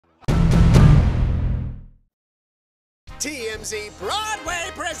TMZ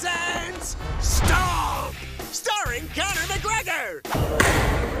Broadway presents Stomp, starring Conor McGregor.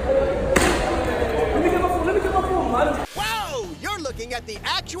 Let me get my phone, man. Whoa! You're looking at the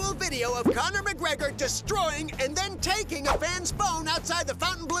actual video of Conor McGregor destroying and then taking a fan's phone outside the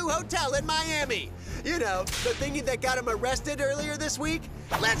Fontainebleau Hotel in Miami. You know, the thingy that got him arrested earlier this week?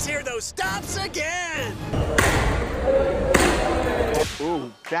 Let's hear those stomps again!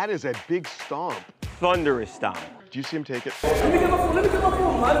 Ooh, that is a big stomp. Thunderous stomp. Do you see him take it? Let me get my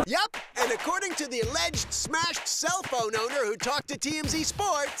phone, man. Yep, and according to the alleged smashed cell phone owner who talked to TMZ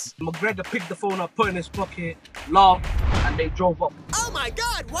Sports... McGregor picked the phone up, put it in his pocket, laughed, and they drove up. Oh my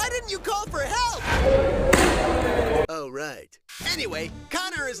God, why didn't you call for help? Oh, right. Anyway,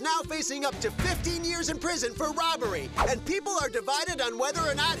 Conor is now facing up to 15 years in prison for robbery, and people are divided on whether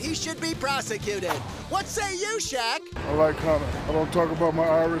or not he should be prosecuted. What say you, Shaq? I like Conor. I don't talk about my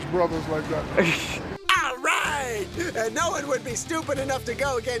Irish brothers like that. All right! And no one would be stupid enough to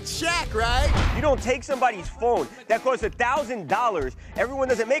go against Shaq, right? You don't take somebody's phone that costs $1,000. Everyone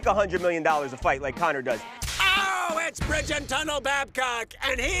doesn't make $100 million a fight like Conor does. Oh, it's Bridge and Tunnel Babcock,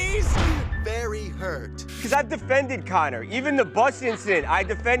 and he's very hurt. Because I've defended Conor. Even the bus incident, I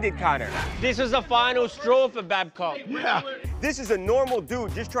defended Conor. This is the final straw for Babcock. Yeah. This is a normal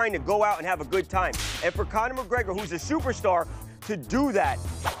dude just trying to go out and have a good time. And for Conor McGregor, who's a superstar, to do that,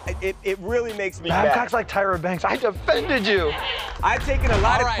 it really makes me mad. Babcock's like Tyra Banks. I defended you. I've taken a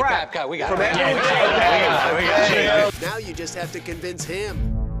lot of crap Babcock, we got from it. Now you just have to convince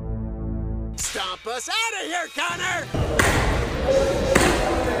him. Stomp us out of here, Conor!